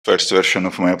first version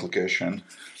of my application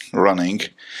running.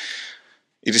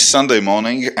 It is Sunday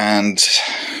morning and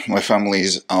my family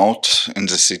is out in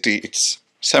the city. It's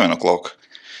 7 o'clock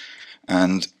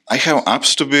and I have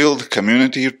apps to build,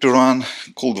 community to run,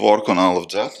 could work on all of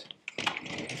that.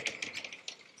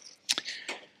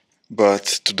 But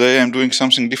today I'm doing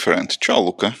something different. Ciao,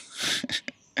 Luca.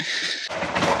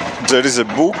 There is a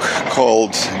book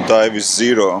called Die with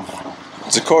Zero.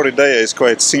 The core idea is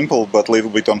quite simple but a little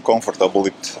bit uncomfortable.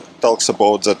 It talks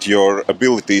about that your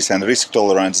abilities and risk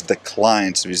tolerance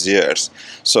declines with years.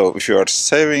 So if you are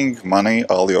saving money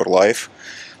all your life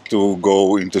to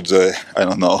go into the, I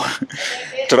don't know,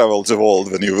 travel the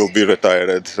world when you will be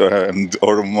retired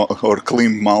or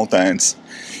climb mountains,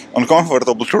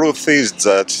 uncomfortable truth is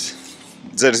that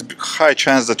there is a high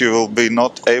chance that you will be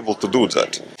not able to do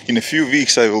that. In a few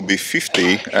weeks I will be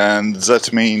 50 and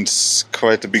that means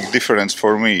quite a big difference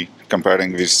for me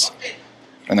comparing with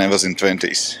when I was in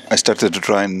 20s. I started to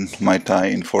train Muay Thai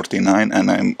in 49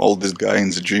 and I'm oldest guy in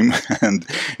the gym and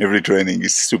every training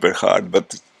is super hard,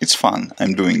 but it's fun,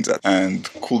 I'm doing that. And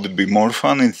could it be more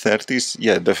fun in 30s?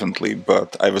 Yeah, definitely,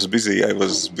 but I was busy, I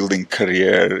was building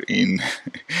career in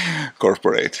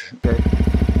corporate. Okay.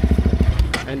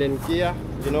 And then Kia,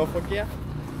 you know for Kia?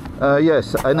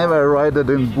 Yes, I never ride it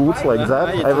in boots like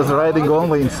that. I was riding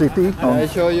only in city. I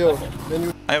show you.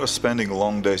 I was spending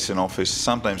long days in office,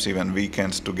 sometimes even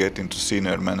weekends to get into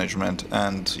senior management,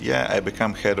 and yeah, I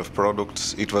became head of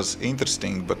products. It was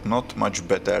interesting, but not much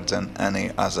better than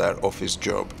any other office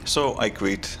job. So I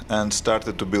quit and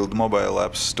started to build mobile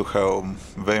apps to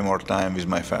have way more time with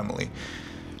my family.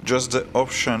 Just the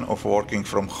option of working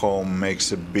from home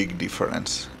makes a big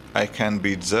difference. I can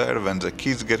be there when the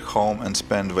kids get home and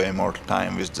spend way more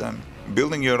time with them.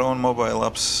 Building your own mobile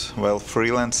apps while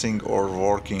freelancing or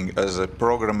working as a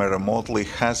programmer remotely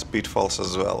has pitfalls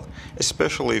as well,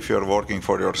 especially if you're working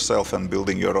for yourself and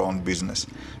building your own business.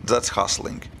 That's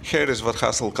hustling. Here is what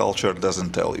hustle culture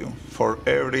doesn't tell you. For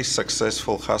every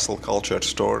successful hustle culture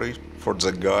story, for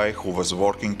the guy who was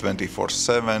working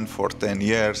 24/7 for 10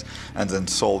 years and then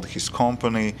sold his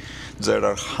company, there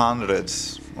are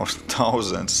hundreds or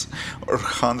thousands or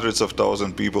hundreds of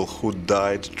thousands people who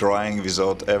died trying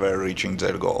without ever reaching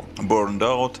their goal. Burned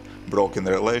out, broken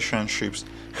relationships,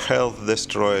 health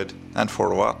destroyed, and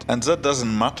for what? And that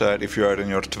doesn't matter if you are in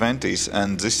your 20s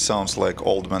and this sounds like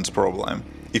old man's problem.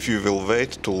 If you will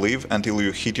wait to live until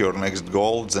you hit your next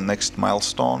goal, the next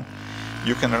milestone,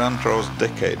 you can run across a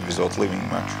decade without living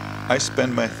much. I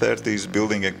spent my 30s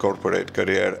building a corporate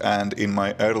career and in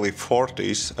my early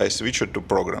 40s I switched to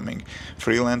programming,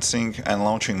 freelancing and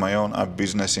launching my own app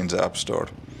business in the App Store.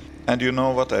 And you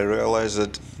know what I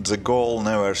realized? The goal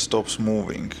never stops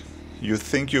moving. You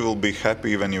think you will be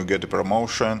happy when you get a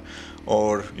promotion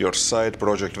or your side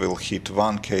project will hit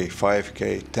 1k,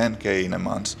 5k, 10k in a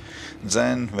month.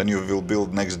 Then when you will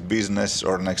build next business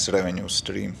or next revenue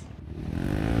stream.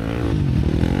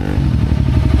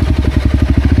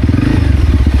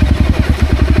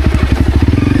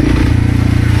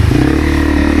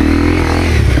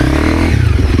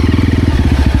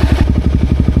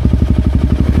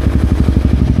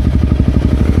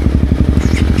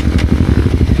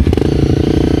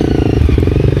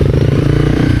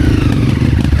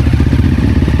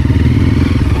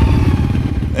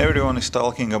 Everyone is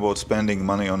talking about spending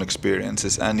money on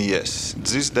experiences, and yes,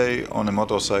 this day on a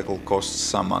motorcycle costs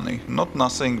some money. Not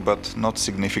nothing, but not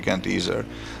significant either.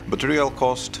 But real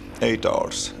cost, 8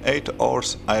 hours. 8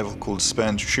 hours I could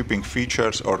spend shipping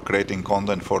features or creating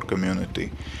content for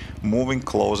community, moving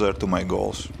closer to my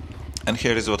goals. And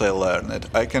here is what I learned.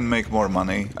 I can make more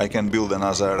money, I can build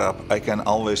another app, I can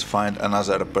always find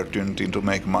another opportunity to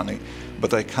make money.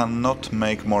 But I cannot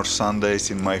make more Sundays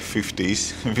in my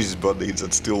 50s with body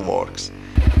that still works.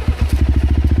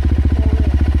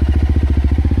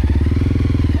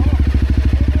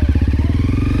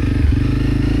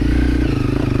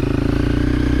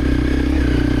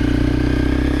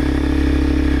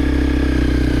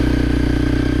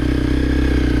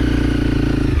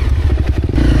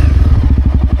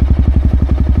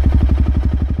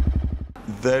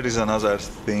 There is another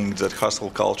thing that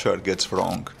hustle culture gets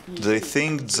wrong. They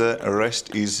think the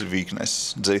rest is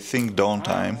weakness. They think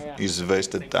downtime is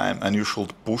wasted time and you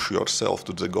should push yourself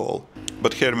to the goal.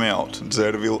 But hear me out,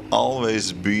 there will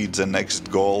always be the next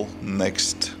goal,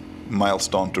 next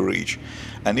milestone to reach.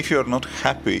 And if you're not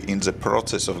happy in the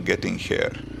process of getting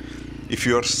here, if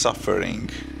you are suffering,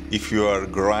 if you are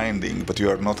grinding but you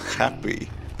are not happy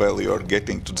while you are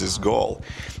getting to this goal,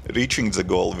 reaching the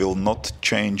goal will not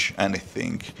change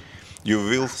anything. You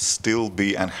will still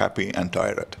be unhappy and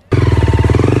tired.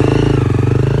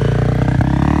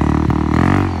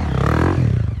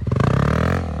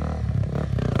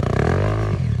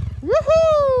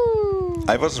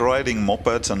 I was riding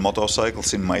mopeds and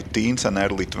motorcycles in my teens and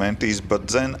early 20s, but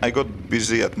then I got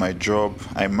busy at my job,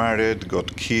 I married,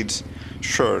 got kids.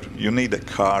 Sure, you need a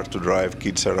car to drive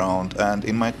kids around, and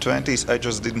in my 20s I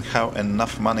just didn't have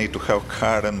enough money to have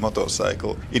car and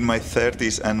motorcycle. In my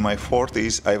 30s and my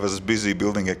 40s I was busy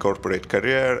building a corporate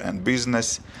career and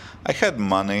business. I had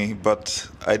money, but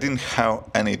I didn't have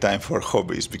any time for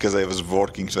hobbies because I was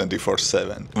working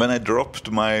 24/7. When I dropped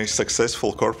my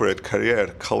successful corporate career,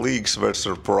 colleagues were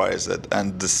surprised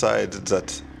and decided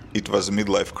that it was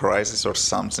midlife crisis or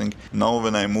something. Now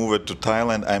when I moved to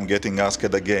Thailand, I'm getting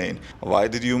asked again, why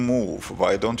did you move?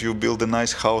 Why don't you build a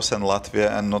nice house in Latvia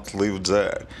and not live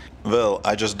there? Well,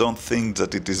 I just don't think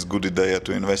that it is a good idea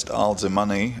to invest all the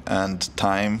money and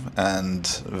time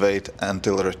and wait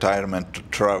until retirement to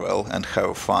travel and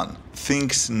have fun.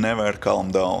 Things never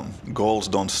calm down. Goals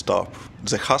don't stop.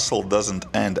 The hustle doesn't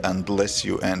end unless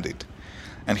you end it.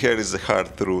 And here is the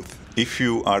hard truth. If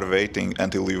you are waiting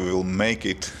until you will make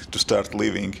it to start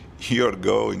living, you're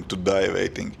going to die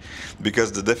waiting.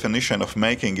 Because the definition of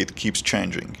making it keeps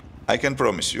changing. I can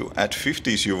promise you, at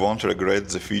 50s you won't regret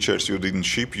the features you didn't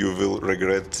ship, you will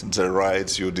regret the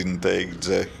rides you didn't take,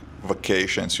 the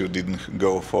vacations you didn't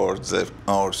go for, the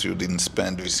hours you didn't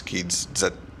spend with kids,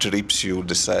 the trips you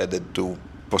decided to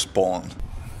postpone.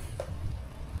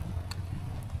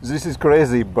 This is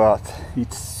crazy, but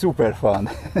it's super fun,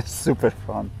 super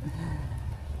fun.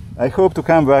 I hope to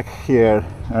come back here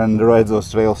and ride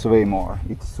those trails way more.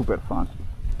 It's super fun.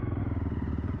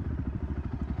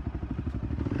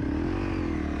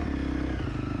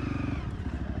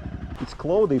 It's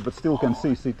cloudy, but still can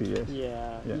see city, yes.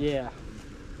 Yeah.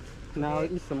 Now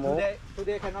it's small.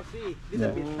 Today cannot see.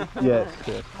 Little bit. Yes,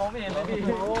 yes.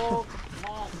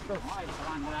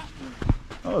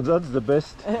 Oh, that's the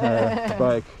best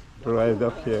bike to ride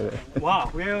up here.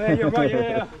 Wow,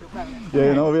 yeah. Yeah,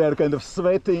 you know, we are kind of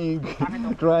sweating,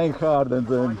 trying hard, and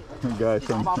then guys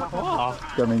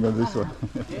coming on this one.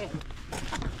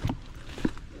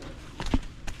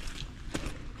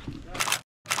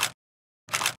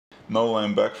 Now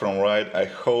I'm back from ride. I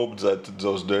hope that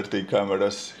those dirty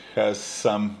cameras has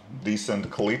some decent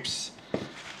clips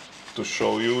to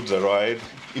show you the ride.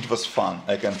 It was fun,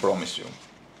 I can promise you.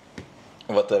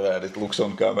 Whatever it looks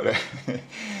on camera.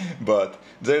 But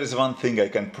there is one thing I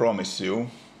can promise you.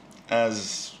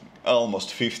 As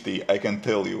almost 50, I can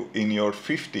tell you, in your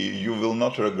 50 you will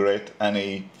not regret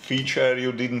any feature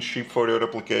you didn't ship for your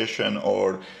application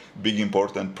or big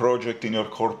important project in your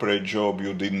corporate job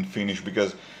you didn't finish,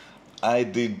 because I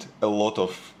did a lot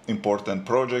of important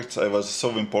projects. I was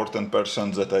so important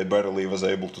person that I barely was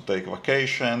able to take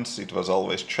vacations. It was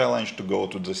always challenge to go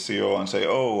to the CEO and say,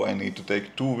 oh, I need to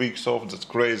take 2 weeks off. That's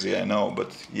crazy, I know,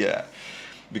 but yeah,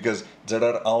 because there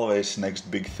are always next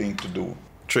big thing to do.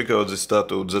 Check out this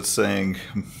tattoo that's saying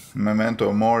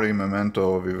memento mori,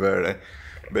 memento vivere.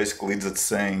 Basically that's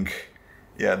saying,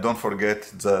 yeah, don't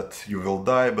forget that you will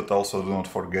die, but also do not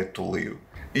forget to live.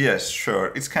 Yes,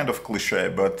 sure, it's kind of cliche,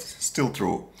 but still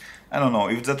true. I don't know,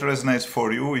 if that resonates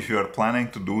for you, if you are planning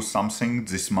to do something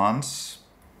this month,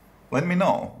 let me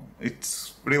know.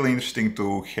 It's really interesting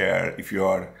to hear if you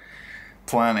are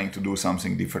planning to do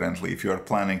something differently, if you are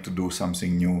planning to do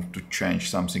something new, to change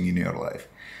something in your life.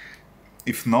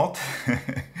 If not,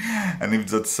 and if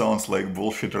that sounds like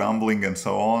bullshit rambling and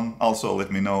so on, also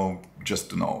let me know, just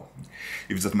to know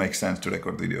if that makes sense to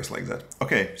record videos like that.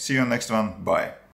 Okay, see you on next one, bye.